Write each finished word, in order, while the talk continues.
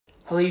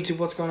Hello YouTube,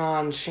 what's going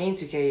on? Shaney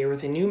 2K here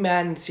with a new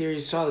Madden series.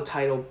 You saw the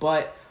title,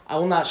 but I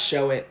will not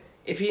show it.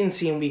 If you didn't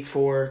see in week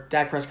 4,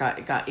 Dak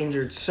Prescott got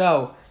injured.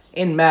 So,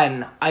 in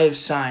Madden, I have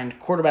signed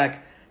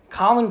quarterback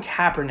Colin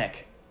Kaepernick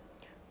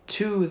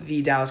to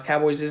the Dallas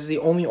Cowboys. This is the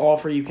only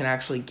offer you can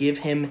actually give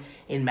him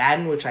in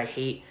Madden, which I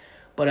hate.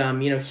 But,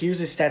 here's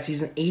his stats.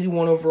 He's an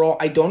 81 overall.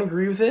 I don't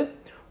agree with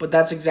it, but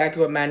that's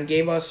exactly what Madden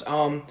gave us.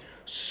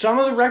 Some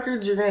of the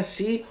records you're going to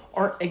see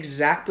aren't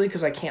exactly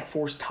because I can't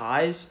force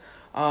ties.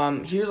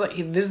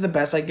 This is the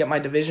best I get my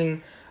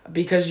division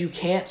because you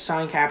can't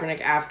sign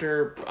Kaepernick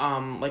after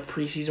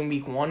preseason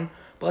week 1.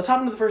 But let's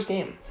hop into the first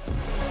game.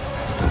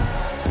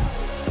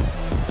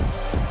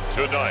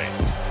 Tonight,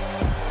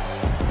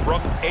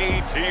 from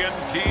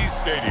AT&T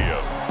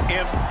Stadium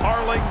in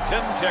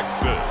Arlington,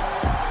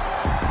 Texas,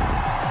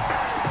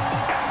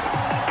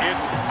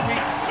 it's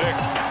week 6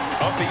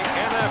 of the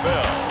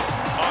NFL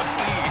on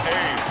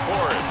EA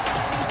Sports.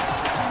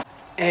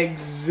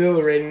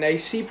 Exhilarating. Now you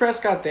see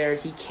Prescott there.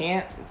 He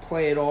can't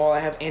play at all.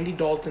 I have Andy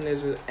Dalton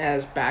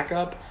as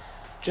backup,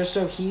 just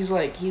so he's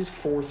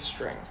 4th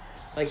string.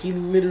 Like, he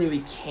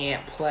literally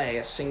can't play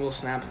a single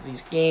snap of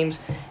these games.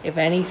 If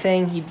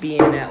anything, he'd be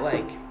in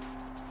at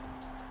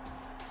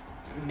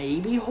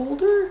maybe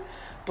holder.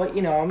 But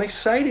I'm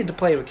excited to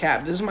play with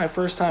Cap. This is my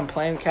first time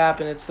playing Cap,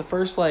 and it's the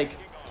first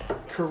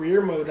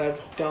career mode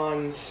I've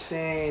done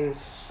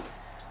since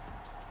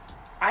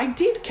I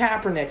did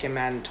Kaepernick in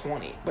Madden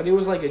 20, but it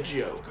was like a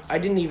joke. I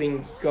didn't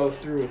even go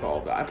through with all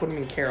of that. I put him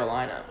in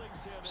Carolina.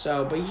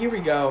 So, but here we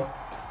go.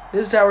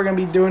 This is how we're going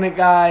to be doing it,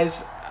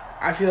 guys.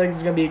 I feel like this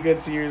is going to be a good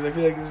series. I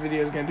feel like this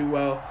video is going to do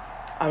well.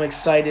 I'm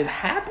excited.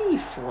 Happy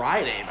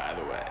Friday, by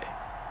the way.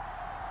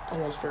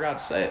 Almost forgot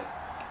to say it.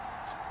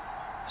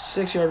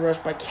 6-yard rush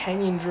by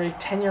Kenyon Drake.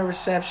 10-yard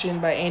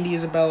reception by Andy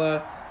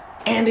Isabella.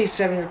 And a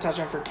 7-yard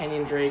touchdown for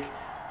Kenyon Drake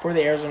for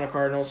the Arizona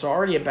Cardinals. So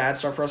already a bad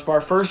start for us. But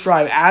our first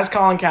drive as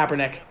Colin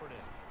Kaepernick.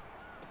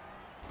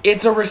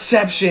 It's a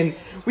reception.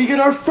 We get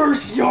our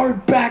first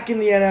yard back in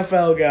the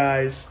NFL,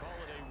 guys.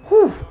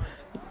 Whew.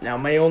 Now, it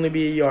may only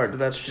be a yard, but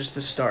that's just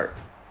the start.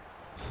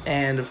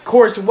 And, of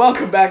course,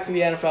 welcome back to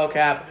the NFL,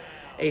 Cap.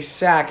 A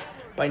sack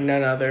by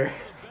none other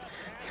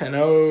than,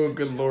 oh,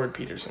 good Lord,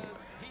 Peterson.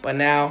 But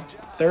now,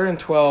 3rd and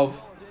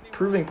 12.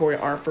 Proving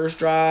point, our first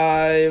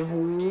drive.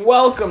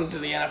 Welcome to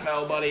the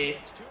NFL, buddy.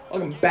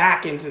 Welcome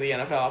back into the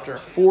NFL after a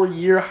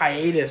 4-year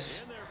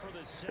hiatus.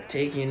 For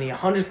taking the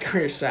 100th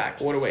career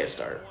sack. What a way to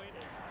start.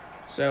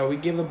 So we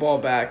give the ball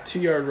back.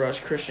 2-yard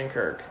rush, Christian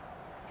Kirk.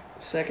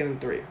 2nd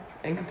and 3.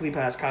 Incomplete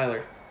pass,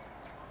 Kyler.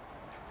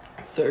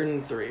 3rd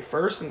and 3.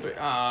 1st and 3.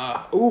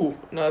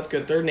 No, that's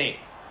good. 3rd and 8.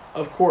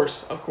 Of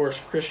course,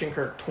 Christian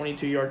Kirk,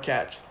 22-yard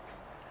catch.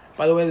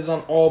 By the way, this is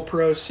on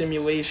all-pro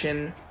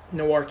simulation.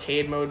 No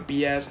arcade mode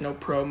BS, no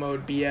pro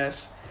mode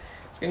BS.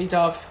 It's going to be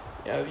tough.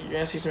 You're going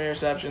to see some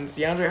interceptions.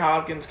 DeAndre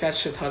Hopkins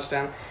catches a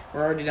touchdown.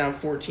 We're already down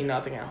 14-0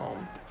 at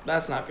home.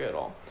 That's not good at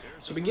all.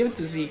 So we give it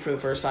to Zeke for the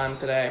first time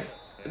today.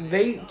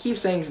 They keep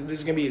saying this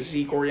is going to be a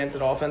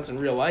Zeke-oriented offense in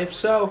real life,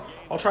 so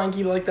I'll try and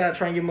keep it like that.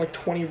 Try and give him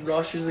 20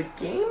 rushes a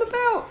game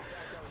about.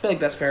 I feel like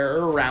that's fair,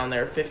 or around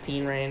there,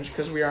 15 range,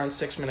 because we are on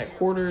 6-minute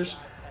quarters.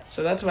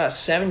 So that's about a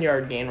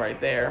 7-yard gain right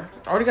there.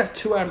 I already got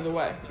 2 out of the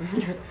way.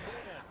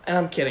 And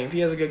I'm kidding. If he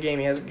has a good game,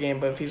 he has a good game.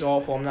 But if he's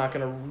awful, I'm not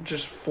going to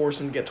just force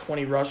him to get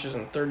 20 rushes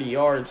and 30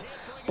 yards.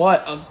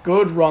 But a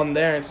good run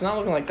there. It's not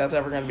looking like that's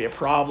ever going to be a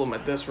problem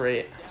at this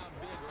rate.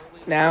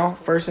 Now,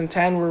 1st and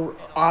 10, we're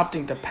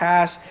opting to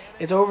pass.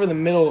 It's over the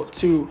middle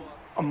to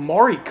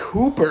Amari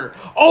Cooper.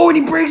 Oh, and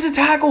he breaks the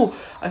tackle.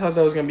 I thought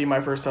that was going to be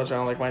my first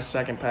touchdown, my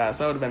second pass.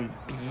 That would have been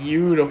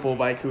beautiful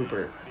by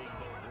Cooper.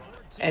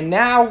 And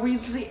now,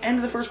 it's the end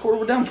of the first quarter.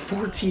 We're down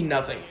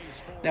 14-0.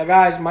 Now,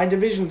 guys, my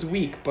division's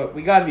weak, but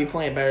we got to be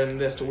playing better than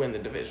this to win the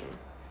division.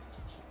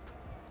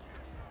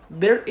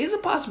 There is a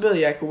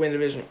possibility I could win the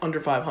division under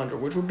 500,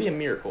 which would be a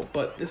miracle,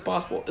 but it's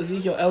possible.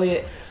 Ezekiel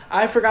Elliott,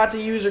 I forgot to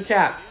use your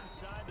cap.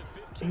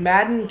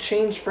 Madden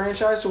changed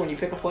franchise, so when you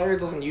pick a player, it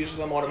doesn't use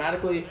them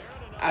automatically.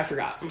 I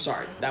forgot. I'm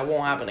sorry. That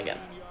won't happen again.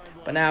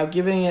 But now,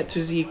 giving it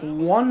to Zeke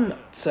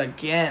once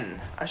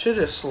again. I should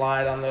just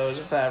slide on those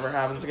if that ever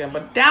happens again.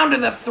 But down to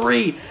the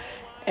 3.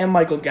 And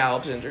Michael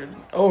Gallup's injured.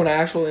 Oh, an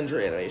actual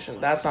injury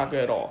animation. That's not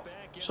good at all.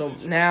 So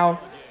now,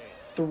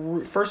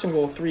 1st and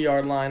goal,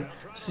 3-yard line.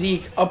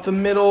 Zeke up the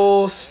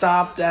middle,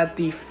 stopped at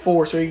the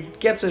 4. So he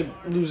gets to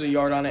lose a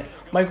yard on it.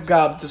 Michael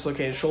Gallup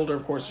dislocated shoulder,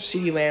 of course.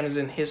 CeeDee Lamb is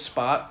in his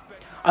spot.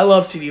 I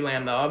love CeeDee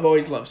Lamb, though. I've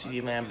always loved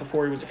CeeDee Lamb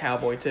before he was a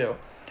Cowboy, too.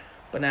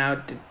 But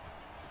now,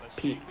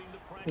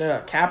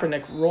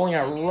 Kaepernick rolling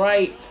out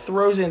right,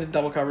 throws into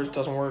double coverage,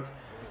 doesn't work.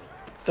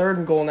 3rd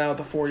and goal now at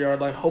the 4-yard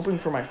line, hoping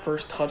for my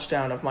first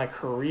touchdown of my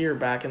career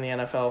back in the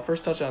NFL.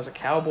 First touchdown as a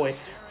Cowboy.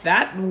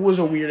 That was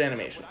a weird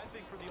animation.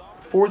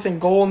 4th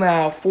and goal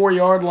now,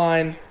 4-yard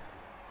line.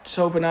 Just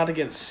hoping not to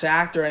get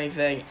sacked or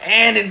anything.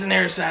 And it's an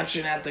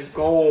interception at the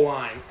goal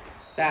line.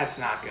 That's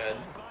not good.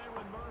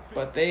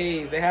 But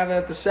they have it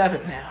at the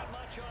 7 now.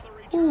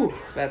 Whew,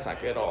 that's not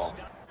good at all.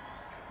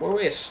 What a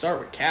way to start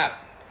with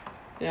Cap.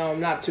 I'm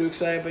not too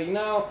excited, but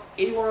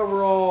 81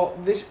 overall,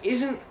 this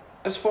isn't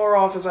as far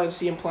off as I'd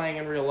see him playing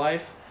in real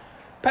life.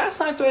 Pass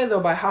knocked away, though,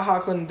 by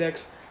Clinton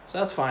Dix, so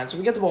that's fine. So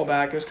we get the ball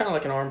back. It was kind of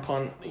like an arm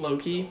punt,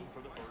 low-key,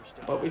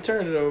 but we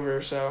turned it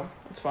over, so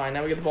it's fine.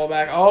 Now we get the ball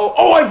back.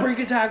 Oh, I break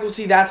a tackle.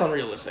 See, that's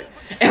unrealistic.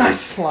 And I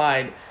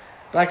slide.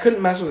 But I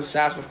couldn't mess with the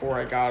stats before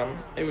I got him.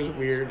 It was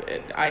weird.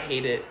 I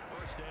hate it.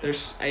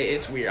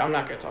 It's weird. I'm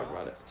not going to talk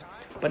about it.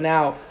 But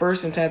now,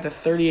 1st and 10 at the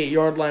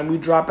 38-yard line. We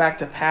drop back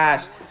to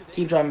pass.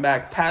 Keep dropping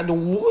back.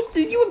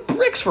 You have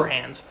bricks for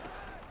hands.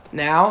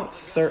 Now,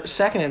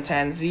 2nd and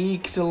 10.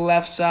 Zeke to the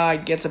left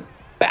side. Gets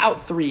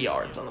about 3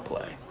 yards on the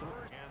play.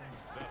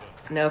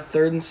 Now,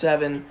 3rd and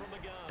 7.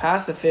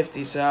 Past the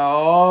 50.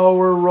 So,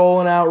 we're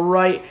rolling out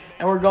right.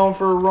 And we're going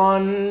for a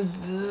run.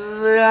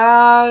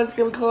 It's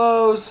getting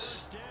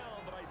close.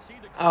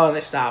 Oh, and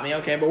they stopped me.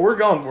 Okay, but we're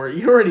going for it.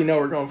 You already know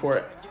we're going for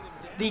it.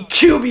 The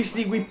QB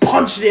sneak, we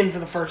punched it in for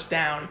the 1st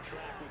down.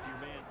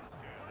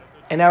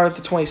 And now we're at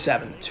the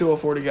 27.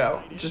 2:04 to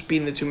go. Just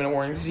beating the 2-minute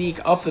warning. Zeke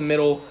up the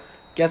middle.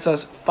 Gets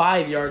us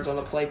 5 yards on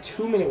the play.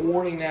 2-minute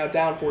warning now.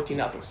 Down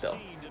 14-0 still.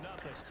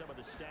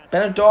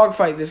 Been a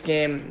dogfight this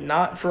game.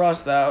 Not for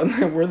us, though.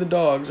 We're the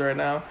dogs right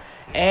now.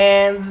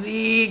 And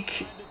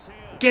Zeke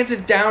gets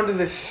it down to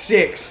the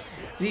 6.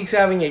 Zeke's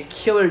having a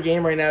killer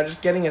game right now.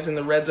 Just getting us in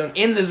the red zone.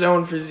 In the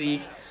zone for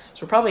Zeke.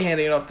 So we're probably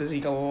handing it off to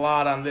Zeke a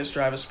lot on this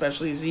drive,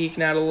 especially Zeke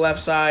now to the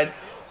left side.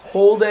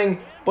 Holding,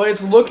 but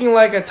it's looking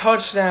like a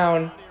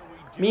touchdown.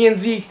 Me and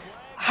Zeke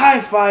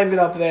high-five it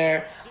up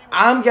there.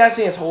 I'm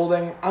guessing it's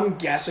holding.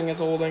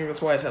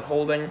 That's why I said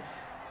holding.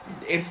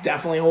 It's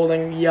definitely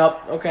holding.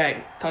 Yup.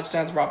 Okay.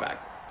 Touchdown's brought back.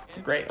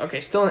 Great. Okay,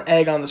 still an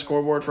egg on the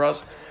scoreboard for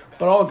us,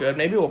 but all good.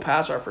 Maybe we'll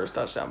pass our first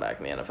touchdown back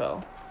in the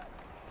NFL.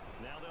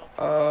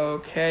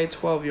 Okay,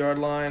 12-yard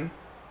line.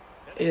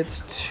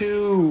 It's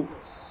 2.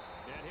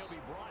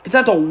 It's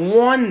at the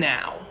 1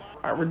 now.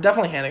 All right, we're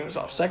definitely handing this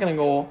off. 2nd and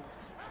goal.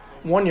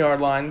 1-yard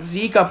line.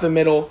 Zeke up the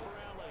middle.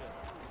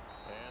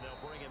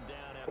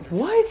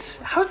 What?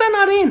 How's that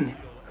not in?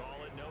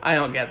 I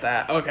don't get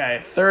that. Okay,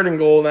 3rd and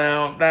goal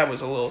now. That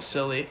was a little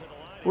silly.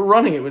 We're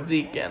running it with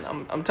Zeke again.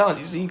 I'm telling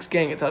you, Zeke's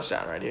getting a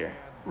touchdown right here.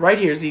 Right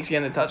here, Zeke's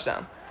getting a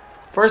touchdown.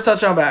 First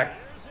touchdown back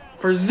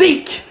for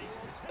Zeke.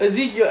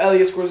 Ezekiel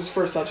Elliott scores his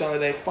first touchdown of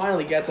the day.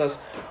 Finally gets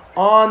us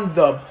on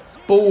the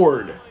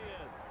board.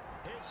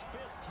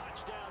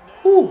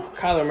 Whew,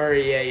 Kyler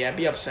Murray, yeah,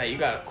 be upset. You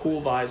got a cool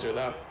visor,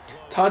 though.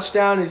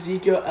 Touchdown,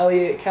 Ezekiel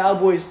Elliott.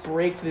 Cowboys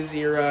break the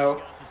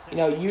 0. You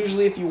know,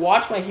 usually if you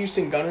watch my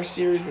Houston Gunners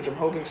series, which I'm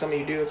hoping some of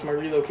you do, it's my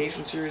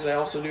relocation series I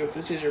also do if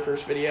this is your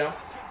first video.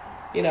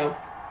 You know,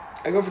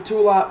 I go for 2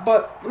 a lot,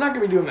 but we're not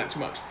going to be doing that too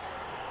much.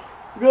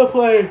 We're going to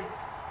play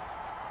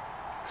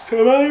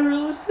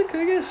semi-realistic,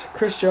 I guess.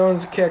 Chris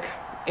Jones, kick.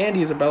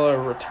 Andy Isabella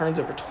returns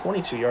it for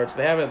 22 yards.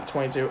 They have it at the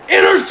 22.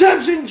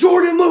 Interception,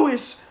 Jordan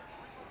Lewis!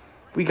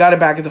 We got it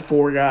back at the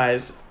 4,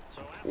 guys.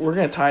 We're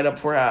going to tie it up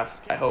before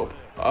half, I hope.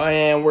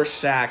 And we're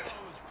sacked.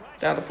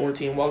 Down to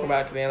 14. Welcome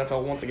back to the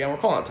NFL once again. We're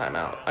calling a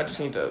timeout. I just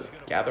need to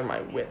gather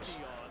my wits.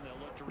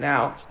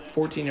 Now,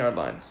 14-yard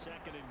line.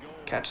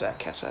 Catch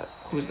that.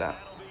 Who's that?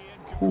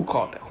 Who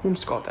caught that? Whom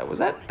caught that?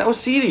 That was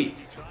CeeDee.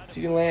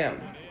 CeeDee Lamb.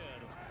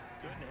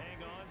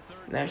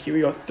 Now, here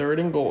we go. 3rd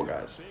and goal,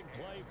 guys.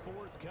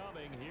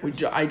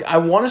 I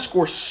want to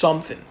score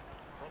something.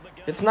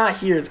 If it's not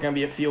here, it's going to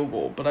be a field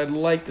goal. But I'd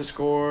like to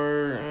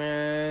score...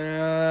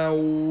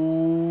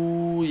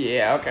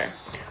 yeah, okay.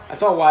 I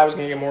thought Y was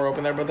going to get more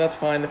open there, but that's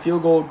fine. The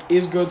field goal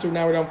is good, so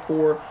now we're down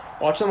 4.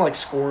 Watch them,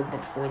 score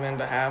but before the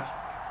end of half.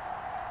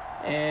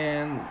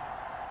 And,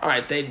 all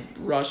right, they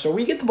rush. So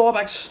we get the ball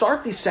back,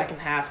 start the second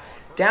half.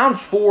 Down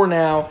 4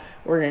 now.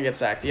 We're going to get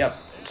sacked. Yep,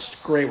 just a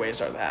great way to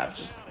start the half.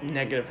 Just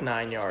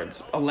 -9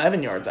 yards.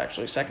 11 yards,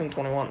 actually. 2nd and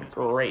 21.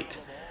 Great.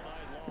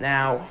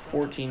 Now,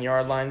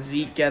 14-yard line.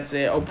 Zeke gets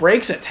it.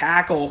 Breaks a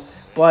tackle,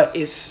 but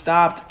is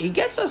stopped. He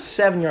gets us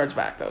 7 yards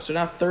back, though. So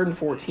now 3rd and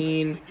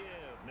 14.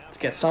 Let's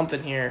get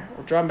something here.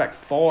 We're driving back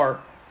far.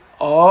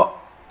 Oh,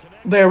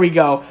 there we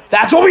go.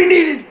 That's what we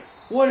needed.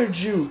 What a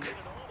juke.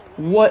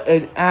 What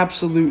an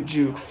absolute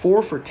juke.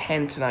 4 for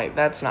 10 tonight.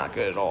 That's not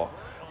good at all.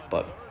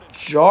 But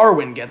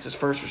Jarwin gets his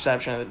first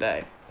reception of the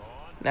day.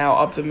 Now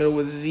up the middle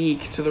with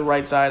Zeke to the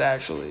right side,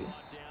 actually.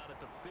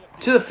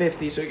 To the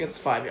 50, so he gets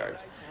 5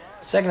 yards.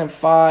 2nd and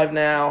 5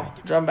 now.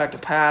 Driving back to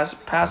pass.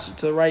 Pass it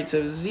to the right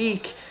to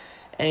Zeke.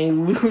 And he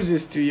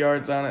loses 2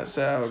 yards on it,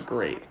 so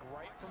great.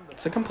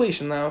 It's a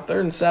completion, though.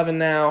 3rd and 7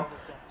 now.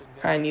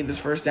 Kind of need this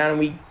first down, and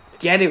we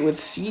get it with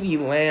CeeDee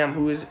Lamb,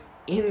 who is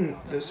in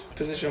this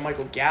position of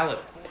Michael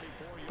Gallup.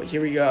 But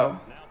here we go.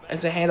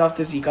 It's a handoff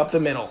to Zeke up the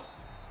middle.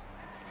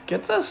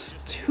 Gets us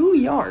 2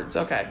 yards.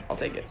 Okay, I'll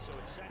take it.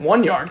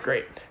 1 yard,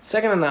 great.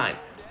 2nd and 9.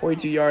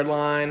 42-yard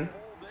line.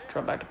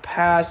 Drop back to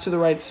pass to the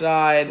right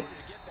side.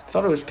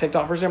 Thought it was picked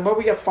off for a second, but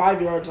we got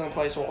 5 yards on the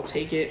play, so I'll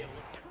take it.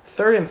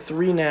 3rd and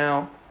 3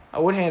 now. I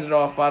would hand it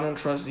off, but I don't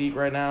trust Zeke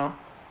right now.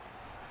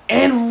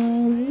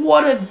 And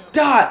what a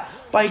dot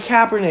by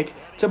Kaepernick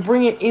to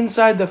bring it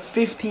inside the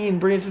 15,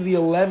 bring it to the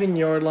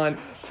 11-yard line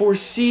for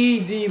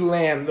CeeDee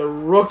Lamb, the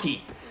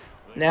rookie.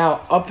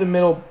 Now up the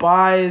middle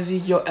by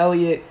Ezekiel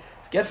Elliott.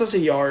 Gets us a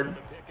yard.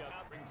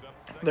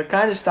 They're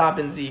kind of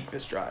stopping Zeke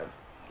this drive.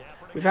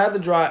 We've had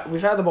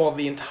the ball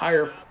the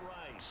entire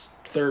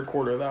third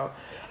quarter though.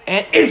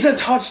 And it's a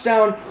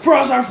touchdown for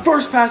us. Our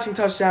first passing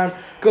touchdown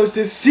goes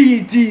to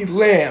C.D.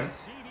 Lamb.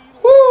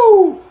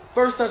 Woo!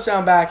 First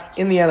touchdown back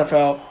in the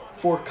NFL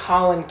for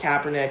Colin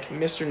Kaepernick,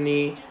 Mr.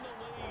 Knee.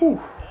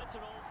 Whew.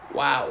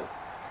 Wow.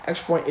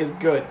 Extra point is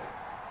good.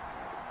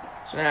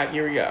 So now,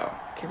 here we go.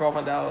 Kickoff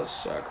on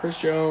Dallas. Chris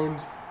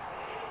Jones.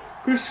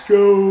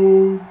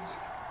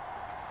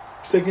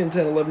 Second and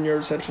 10, 11-yard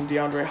reception.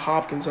 DeAndre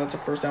Hopkins. So that's a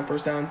first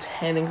down.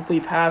 10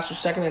 incomplete pass. So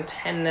second and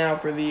 10 now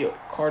for the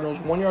Cardinals.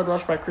 1-yard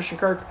rush by Christian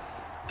Kirk.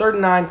 Third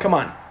and 9. Come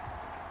on.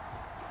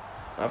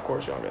 Of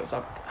course, we don't get this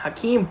up.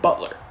 Hakeem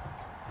Butler.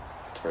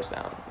 First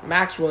down.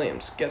 Max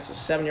Williams gets a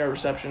 7-yard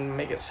reception.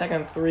 Make it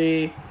second and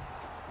 3.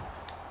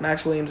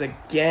 Max Williams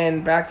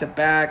again. Back to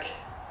back.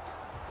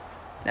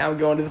 Now we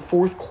go into the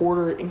fourth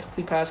quarter.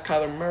 Incomplete pass.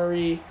 Kyler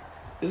Murray.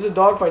 This is a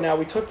dogfight now.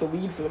 We took the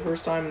lead for the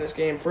first time in this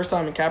game. First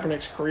time in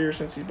Kaepernick's career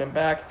since he's been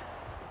back.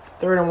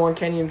 3rd and 1.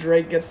 Kenyon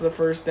Drake gets the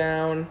first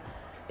down.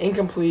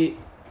 Incomplete.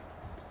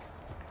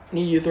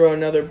 Need you to throw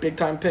another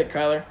big-time pick,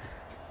 Kyler.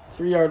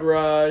 3-yard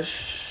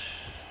rush.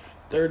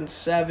 3rd and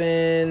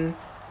 7.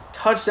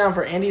 Touchdown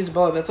for Andy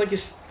Isabella. That's like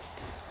his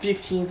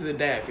 15th of the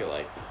day, I feel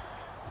like.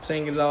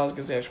 St. Gonzalez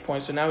gets the extra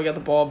point. So now we got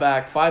the ball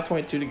back.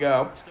 5:22 to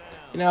go.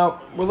 You know,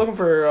 we're looking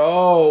for...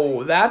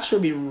 Oh, that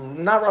should be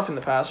not roughing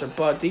the passer,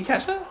 but did he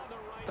catch that?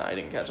 No, he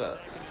didn't catch that.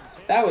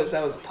 That was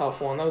a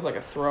tough one. That was like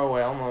a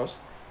throwaway almost.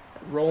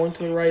 Rolling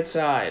to the right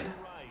side.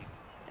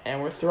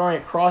 And we're throwing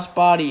it cross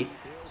body.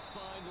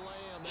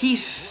 He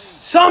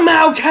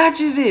somehow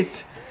catches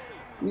it.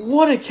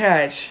 What a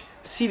catch.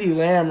 C.D.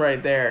 Lamb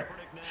right there.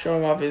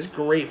 Showing off his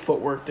great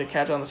footwork to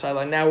catch on the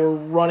sideline. Now we're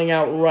running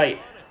out right.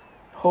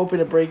 Hoping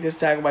to break this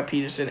tackle by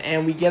Peterson.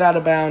 And we get out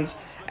of bounds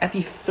at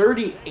the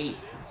 38.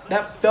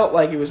 That felt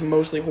like it was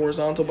mostly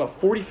horizontal, but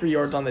 43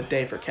 yards on the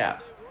day for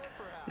Cap.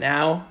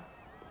 Now,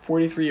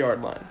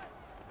 43-yard line.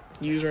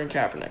 User and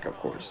Kaepernick, of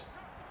course.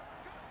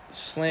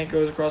 Slant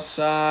goes across the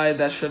side.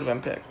 That should have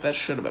been picked.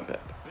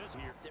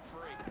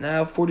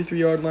 Now,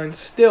 43-yard line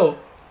still.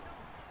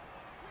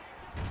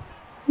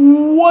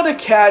 What a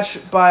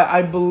catch by,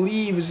 I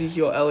believe,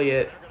 Ezekiel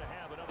Elliott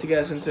to get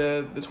us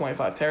into the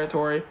 25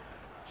 territory.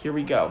 Here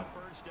we go.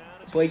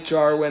 Blake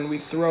Jarwin, we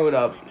throw it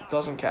up.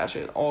 Doesn't catch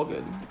it. All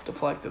good.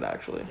 Deflected,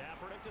 actually.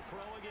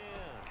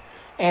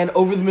 And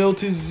over the middle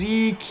to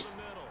Zeke.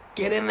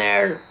 Get in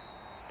there.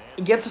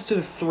 It gets us to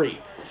the 3.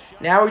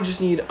 Now we just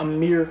need a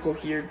miracle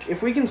here.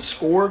 If we can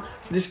score,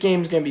 this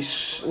game's going to be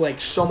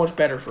so much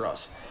better for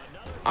us.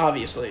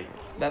 Obviously,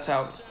 that's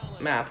how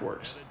math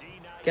works.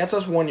 Gets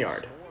us 1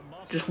 yard.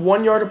 Just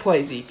 1 yard to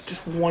play, Zeke.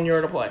 Just 1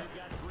 yard to play.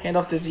 Hand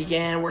off to Zeke,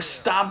 and we're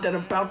stopped at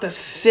about the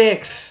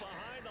 6. So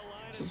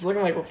it's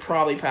looking like we're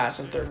probably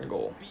passing 3rd and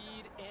goal.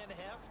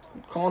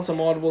 I'm calling some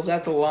audibles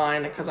at the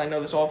line because I know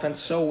this offense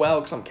so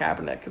well because I'm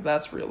Kaepernick, because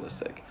that's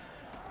realistic.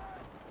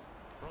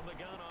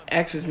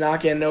 X is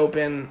not getting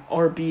open.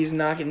 RB is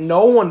not getting...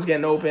 No one's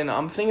getting open.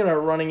 I'm thinking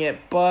about running it,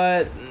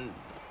 but...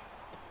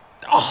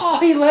 Oh,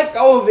 he let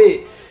go of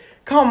it.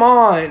 Come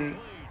on.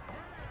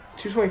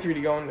 2:23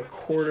 to go in the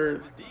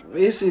quarter.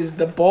 This is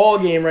the ball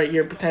game right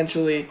here,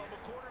 potentially.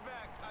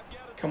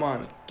 Come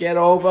on. Get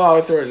over.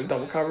 Oh, throw it in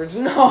double coverage.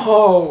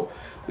 No.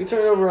 We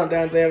turn it over on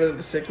downs. They have it at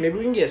the 6. Maybe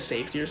we can get a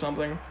safety or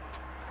something.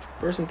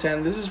 1st and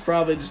 10. This is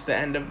probably just the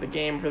end of the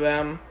game for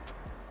them.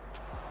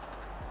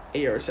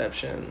 8-yard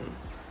reception.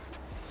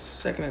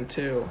 2nd and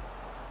 2.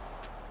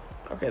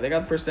 Okay, they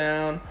got the first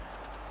down.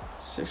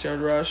 6-yard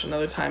rush.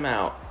 Another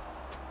timeout.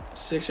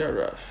 6-yard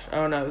rush.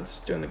 Oh, no. It's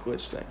doing the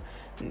glitch thing.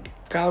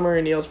 Kyler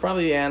Murray kneels.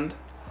 Probably the end.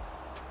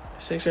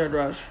 6-yard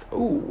rush.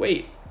 Ooh,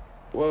 wait.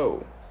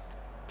 Whoa.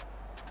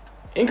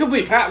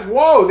 Incomplete pass.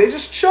 Whoa, they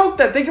just choked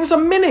that. They give us a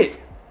minute.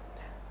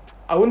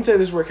 I wouldn't say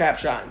this is where Cap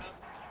shines,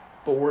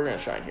 but we're going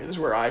to shine here. This is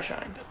where I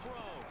shine.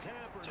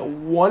 So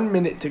 1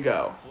 minute to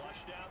go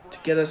to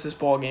get us this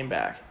ball game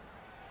back.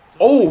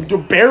 Oh,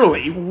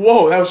 barely.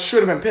 Whoa, that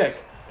should have been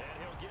picked.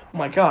 Oh,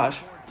 my gosh.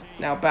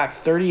 Now back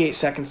 38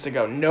 seconds to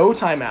go. No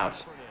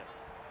timeouts.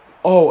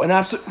 Oh, an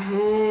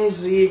absolute...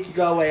 Zeke, you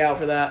got to lay out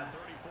for that.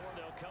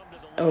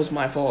 That was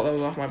my fault. That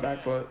was off my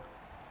back foot.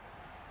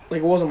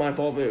 Like, it wasn't my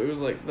fault, but it was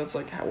like... That's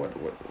like how... What,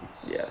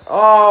 yeah.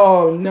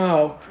 Oh,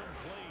 no.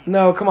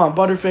 No, come on.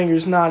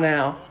 Butterfingers, not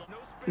now.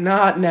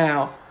 Not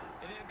now.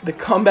 The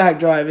comeback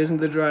drive isn't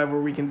the drive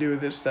where we can do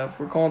this stuff.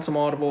 We're calling some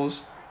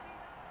audibles.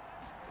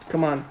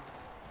 Come on.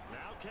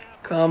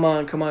 Come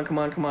on, come on, come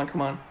on, come on,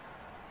 come on.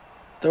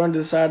 Throw into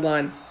the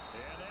sideline.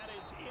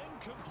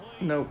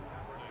 Nope.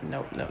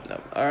 Nope, nope,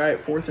 nope. All right,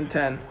 4th and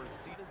 10.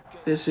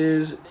 This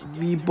is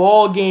the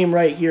ball game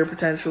right here,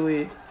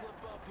 potentially.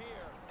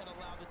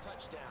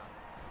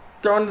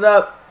 Throwing it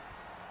up.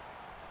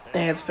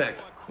 And it's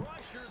picked.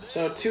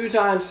 So 2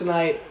 times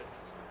tonight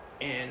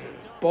in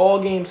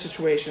ball game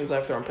situations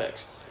I've thrown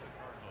picks.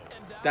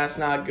 That's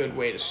not a good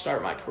way to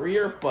start my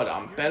career, but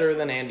I'm better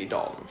than Andy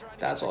Dalton.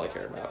 That's all I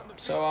care about.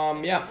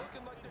 So, yeah.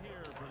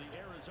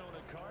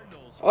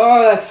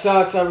 Oh, that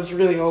sucks. I was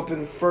really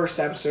hoping the first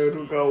episode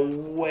would go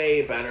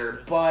way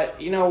better.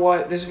 But, you know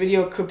what? This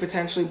video could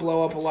potentially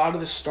blow up. A lot of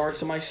the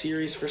starts of my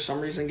series, for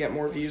some reason, get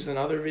more views than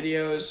other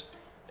videos.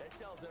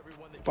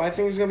 But I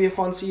think it's going to be a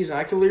fun season.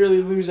 I could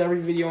literally lose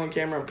every video on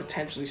camera and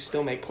potentially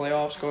still make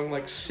playoffs, going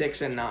like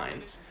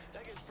 6-9.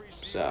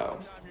 So,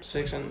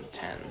 6-10.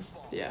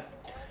 Yeah.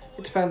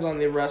 It depends on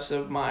the rest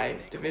of my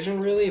division,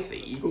 really. If the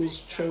Eagles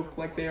choke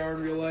like they are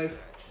in real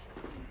life.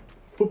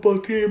 Football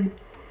team.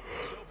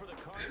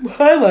 Some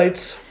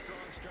highlights.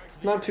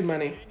 Not too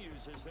many.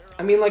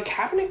 I mean, like,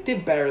 Kaepernick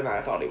did better than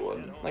I thought he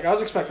would. Like, I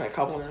was expecting a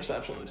couple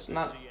interceptions.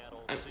 Not,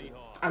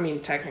 I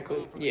mean,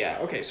 technically, yeah.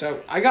 Okay,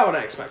 so I got what I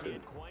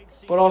expected.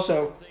 But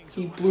also,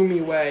 he blew me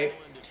away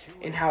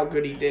in how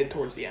good he did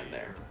towards the end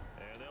there.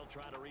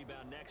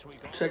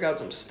 Check out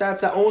some stats.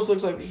 That almost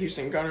looks like the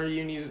Houston Gunner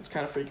unis. It's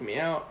kind of freaking me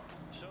out.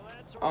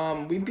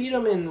 We beat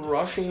them in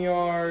rushing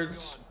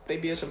yards. They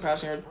beat us in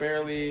passing yards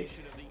barely.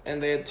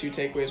 And they had 2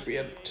 takeaways. We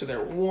had to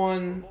their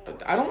 1.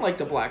 I don't like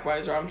the black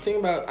visor. I'm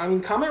thinking about. I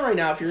mean, comment right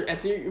now if you're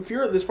at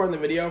this part of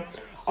the video.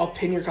 I'll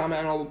pin your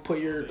comment and I'll put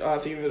your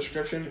thing in the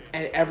description.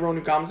 And everyone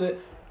who comments it,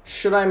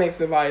 should I make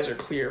the visor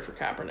clear for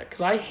Kaepernick? Because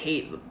I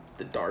hate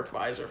the dark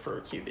visor for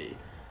a QB.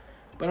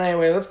 But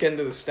anyway, let's get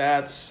into the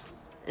stats.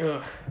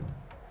 Ugh.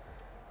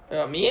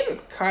 Me and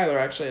Kyler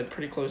actually had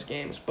pretty close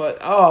games. But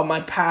oh, my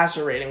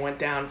passer rating went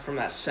down from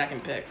that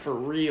second pick for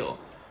real.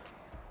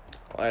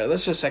 All right,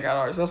 let's just check out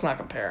ours. Let's not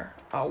compare.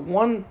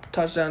 1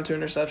 touchdown, 2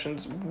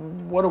 interceptions.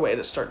 What a way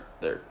to start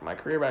my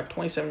career back.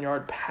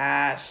 27-yard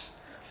pass.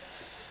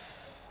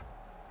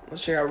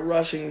 Let's check out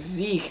rushing.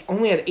 Zeke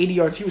only had 80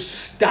 yards. He was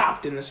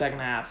stopped in the second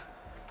half.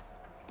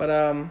 But,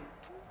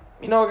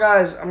 you know,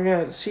 guys,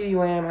 CeeDee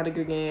Lamb had a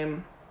good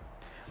game.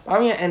 But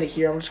I'm going to end it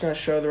here. I'm just going to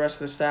show the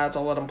rest of the stats.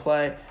 I'll let him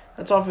play.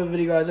 That's all for the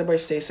video, guys. Everybody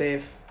stay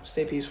safe.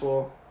 Stay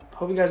peaceful.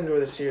 Hope you guys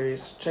enjoy this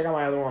series. Check out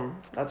my other one.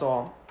 That's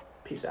all.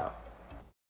 Peace out.